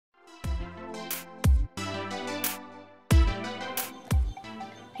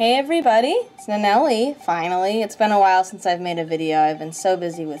Hey everybody, it's Nanelli, finally. It's been a while since I've made a video. I've been so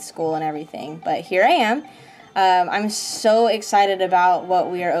busy with school and everything, but here I am. I'm so excited about what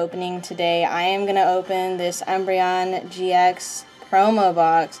we are opening today. I am going to open this Umbreon GX promo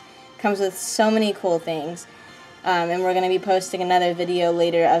box. It comes with so many cool things. And we're going to be posting another video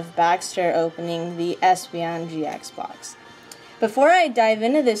later of Baxter opening the Umbreon GX box. Before I dive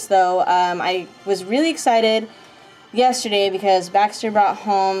into this though, I was really excited yesterday because Baxter brought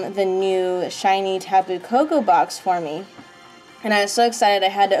home the new shiny Tapu Koko box for me, and I was so excited I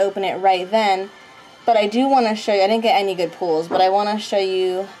had to open it right then. But I do want to show you, I didn't get any good pulls, but I want to show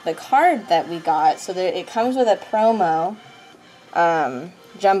you the card that we got. So it comes with a promo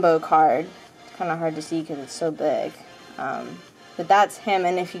jumbo card. It's kind of hard to see because it's so big, but that's him.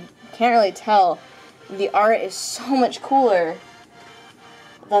 And if you can't really tell, the art is so much cooler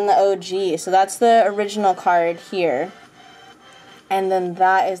than the OG. So that's the original card here, and then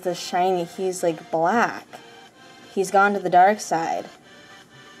that is the shiny. He's like black. He's gone to the dark side.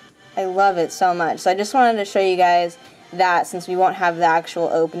 I love it so much. So I just wanted to show you guys that, since we won't have the actual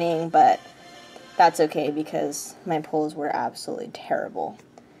opening, but that's okay because my pulls were absolutely terrible.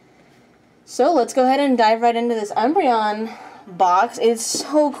 So let's go ahead and dive right into this Umbreon box. It's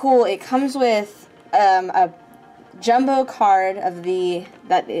so cool. It comes with a jumbo card of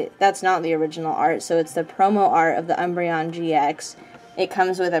that's not the original art, so it's the promo art of the Umbreon GX. It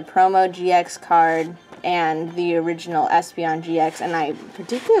comes with a promo GX card and the original Umbreon GX, and I'm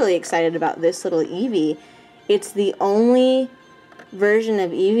particularly excited about this little Eevee. It's the only version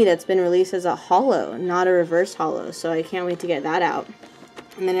of Eevee that's been released as a holo, not a reverse holo, so I can't wait to get that out.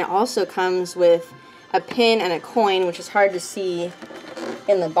 And then it also comes with a pin and a coin, which is hard to see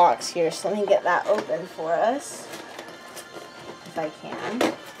in the box here, so let me get that open for us if I can.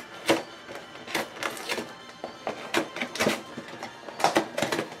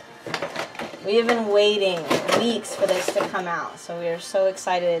 We have been waiting weeks for this to come out, so we are so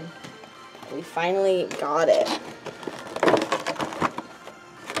excited we finally got it.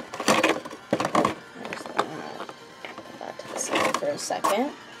 There's that. Put that to the side for a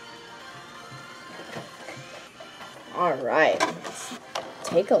second. Alright, let's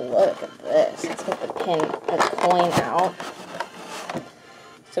take a look at this. Let's get the coin out.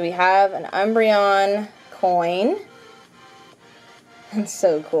 So we have an Umbreon coin. It's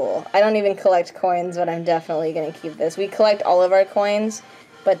so cool. I don't even collect coins, but I'm definitely going to keep this. We collect all of our coins,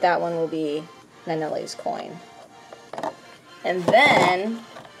 but that one will be Nanelli's coin. And then,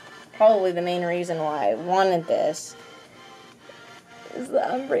 probably the main reason why I wanted this is the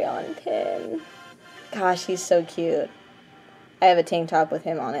Umbreon pin. Gosh, he's so cute. I have a tank top with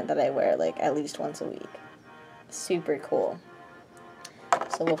him on it that I wear like at least once a week. Super cool.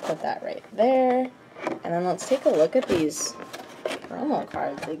 So we'll put that right there. And then let's take a look at these promo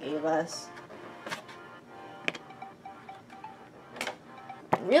cards they gave us.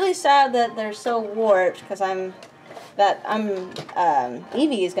 Really sad that they're so warped, because Eevee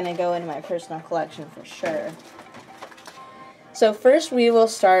is going to go into my personal collection for sure. So first we will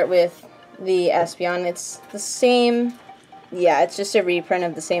start with the Umbreon. It's the same, yeah, it's just a reprint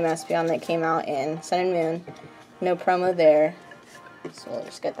of the same Umbreon that came out in Sun and Moon. No promo there. So we'll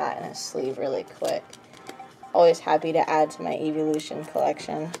just get that in a sleeve really quick. Always happy to add to my Evolution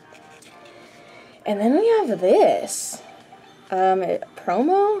collection. And then we have this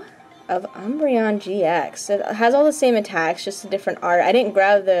promo of Umbreon GX. It has all the same attacks, just a different art. I didn't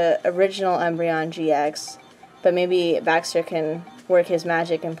grab the original Umbreon GX, but maybe Baxter can work his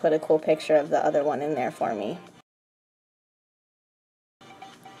magic and put a cool picture of the other one in there for me.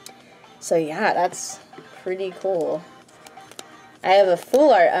 So yeah, that's pretty cool. I have a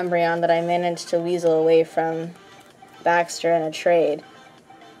full art Umbreon that I managed to weasel away from Baxter in a trade.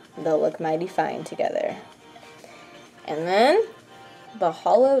 They'll look mighty fine together. And then the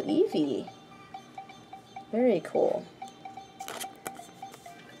holo Eevee. Very cool.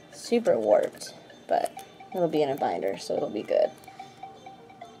 Super warped, but it'll be in a binder, so it'll be good.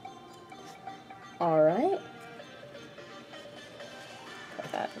 Alright.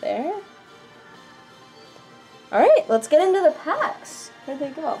 Put that there. Alright, let's get into the packs. Where'd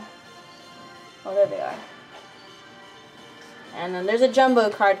they go? Oh, there they are. And then there's a jumbo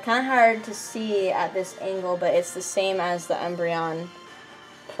card. Kind of hard to see at this angle, but it's the same as the Umbreon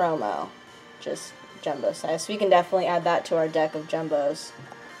promo. Just jumbo size. So we can definitely add that to our deck of jumbos.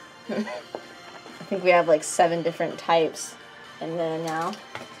 I think we have like 7 different types in there now.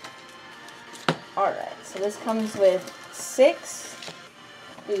 Alright, so this comes with 6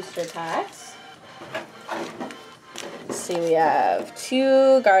 booster packs. Let's see, we have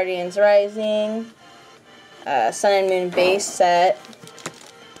 2 Guardians Rising, Sun and Moon base set,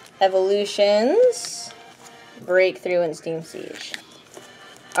 Evolutions, Breakthrough, and Steam Siege.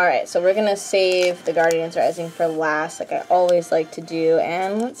 Alright, so we're gonna save the Guardians Rising for last, like I always like to do,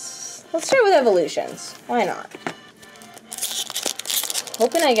 and let's start with Evolutions. Why not?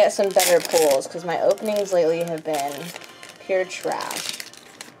 Hoping I get some better pulls, because my openings lately have been pure trash.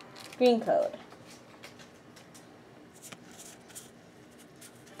 Green code.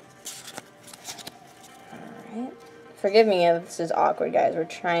 Alright. Forgive me if this is awkward, guys. We're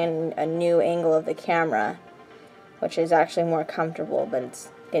trying a new angle of the camera, which is actually more comfortable, but it's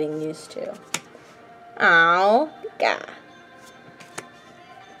getting used to. Ow. Yeah.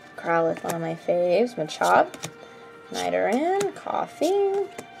 Growlithe, one of my faves. Machop. Nidoran, Coughing,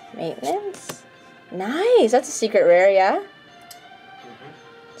 Maintenance. Nice! That's a secret rare, yeah?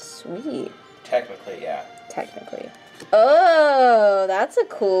 Sweet. Technically, yeah. Technically. Oh, that's a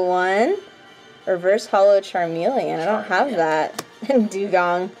cool one. Reverse Hollow Charmeleon. I don't have that.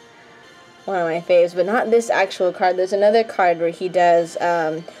 Dugong. One of my faves, but not this actual card. There's another card where he does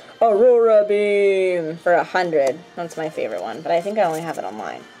Aurora Beam for 100. That's my favorite one, but I think I only have it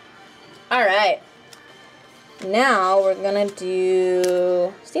online. Alright. Now we're gonna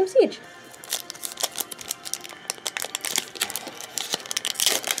do Steam Siege.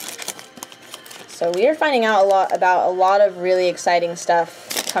 So we are finding out about a lot of really exciting stuff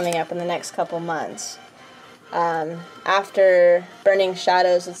coming up in the next couple months. After Burning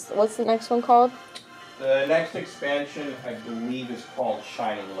Shadows, what's the next one called? The next expansion, I believe, is called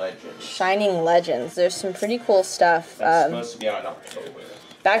Shining Legends. Shining Legends. There's some pretty cool stuff. That's supposed to be out in October.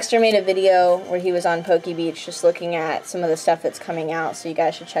 Baxter made a video where he was on Poke Beach just looking at some of the stuff that's coming out, so you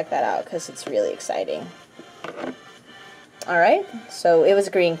guys should check that out because it's really exciting. Alright, so it was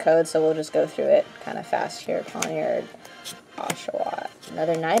a green code, so we'll just go through it kind of fast here. Poniard, Oshawott,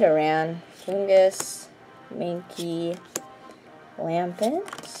 another Nidoran, Fungus, Mankey,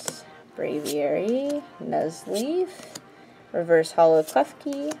 Lampent, Braviary, Nuzleaf, Reverse Hollow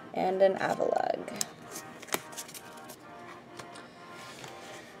Klefki, and an Avalugg.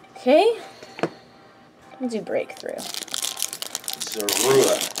 Okay, let's do Breakthrough.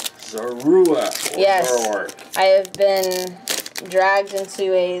 Zorua. Yes, Zoroark. I have been dragged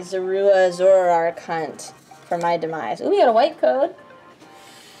into a Zoroark hunt for my demise. Ooh, we got a white code.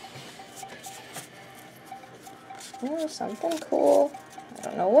 Oh, something cool. I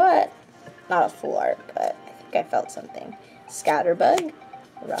don't know what. Not a full art, but I think I felt something. Scatterbug,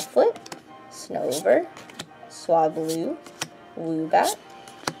 Rufflet, Snover, Swablu, Woobat,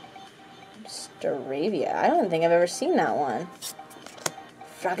 Staravia. I don't think I've ever seen that one.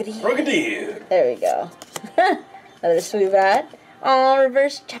 Frogadier. There we go. Another Swoobat. Oh,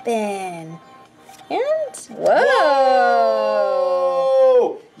 Reverse Chapin. And whoa!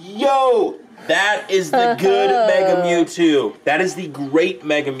 Yo! That is the good Mega Mewtwo. That is the great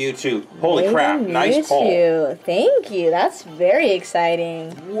Mega Mewtwo. Holy crap, nice pull. Thank you. That's very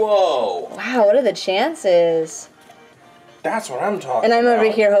exciting. Whoa. Wow, what are the chances? That's what I'm talking about. And I'm over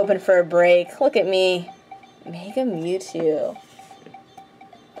here hoping for a break. Look at me. Mega Mewtwo.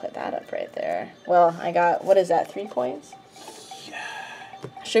 Put that up right there. Well, I got, what is that, 3 points? Yeah.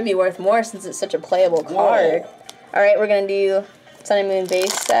 Should be worth more since it's such a playable card. Alright, we're going to do Sun and Moon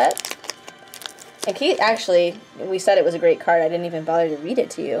base set. And actually, we said it was a great card. I didn't even bother to read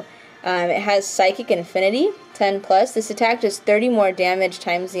it to you. It has Psychic Infinity, 10+. This attack does 30 more damage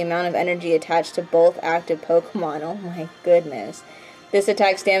times the amount of energy attached to both active Pokemon. Oh my goodness. This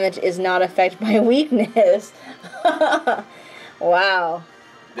attack's damage is not affected by weakness. Wow.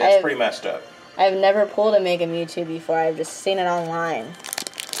 That's pretty messed up. I've never pulled a Mega Mewtwo before. I've just seen it online.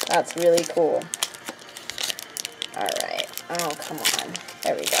 That's really cool. Alright. Oh, come on.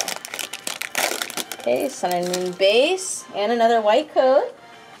 There we go. Okay, Sun and Moon base. And another white code.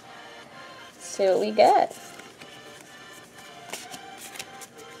 Let's see what we get.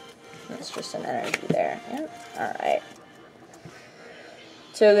 That's just an energy there. Yep. Alright.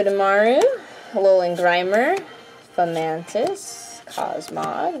 Togedemaru, Alolan Grimer, Fomantis,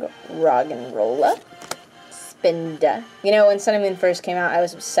 Cosmog, Roggenrola, Spinda. You know, when Sun and Moon first came out, I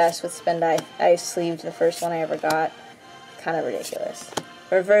was obsessed with Spinda. I sleeved the first one I ever got. Kind of ridiculous.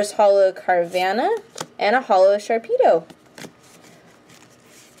 Reverse Hollow Carvanha, and a Hollow Sharpedo.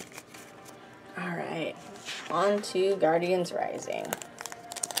 Alright, on to Guardians Rising.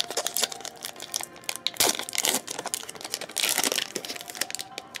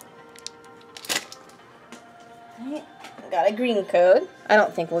 Right, got a green code. I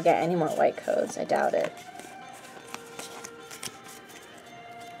don't think we'll get any more white codes. I doubt it.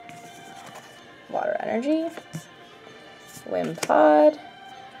 Water Energy. Wimpod.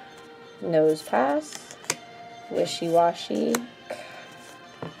 Nose Pass. Wishy Washy.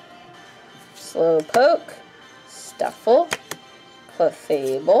 Slowpoke, Stuffle,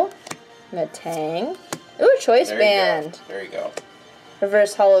 Clefable, Metang. Ooh, Choice Band. There you go.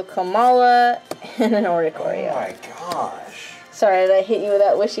 Reverse Holo Kamala, and an Oricorio. Oh my gosh. Sorry, did I hit you with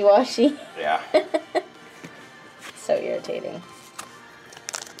that wishy-washy? Yeah. So irritating.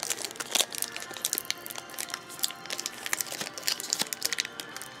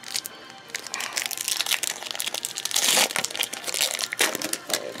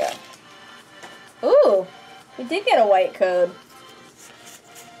 There we go. Ooh, we did get a white code.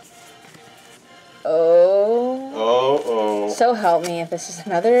 Oh. So help me if this is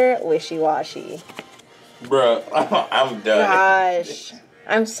another wishy-washy. Bruh, I'm done. Gosh,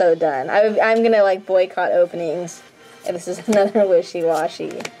 I'm so done. I'm gonna like boycott openings if this is another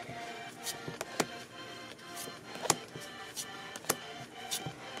wishy-washy.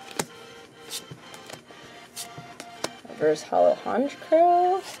 Reverse Holo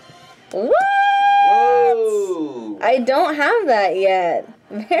Honchkrow. What? Whoa! I don't have that yet.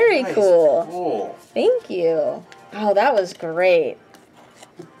 Very Nice cool. pull. Thank you. Oh, that was great.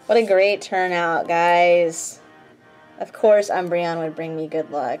 What a great turnout, guys. Of course Umbreon would bring me good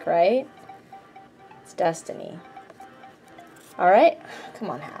luck, right? It's destiny. Alright. Come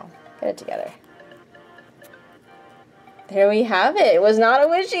on, Hal. Get it together. There we have it. It was not a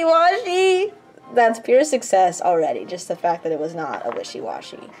wishy-washy. That's pure success already. Just the fact that it was not a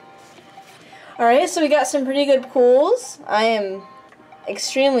wishy-washy. Alright, so we got some pretty good pulls. I am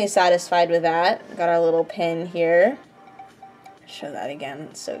extremely satisfied with that. Got our little pin here. Show that again.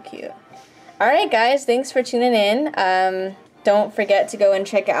 It's so cute. Alright guys, thanks for tuning in. Don't forget to go and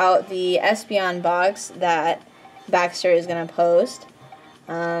check out the Espeon box that Baxter is going to post.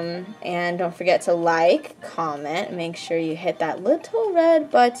 And don't forget to like, comment, make sure you hit that little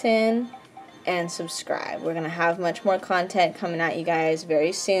red button, and subscribe. We're going to have much more content coming at you guys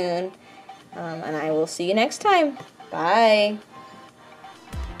very soon. And I will see you next time. Bye.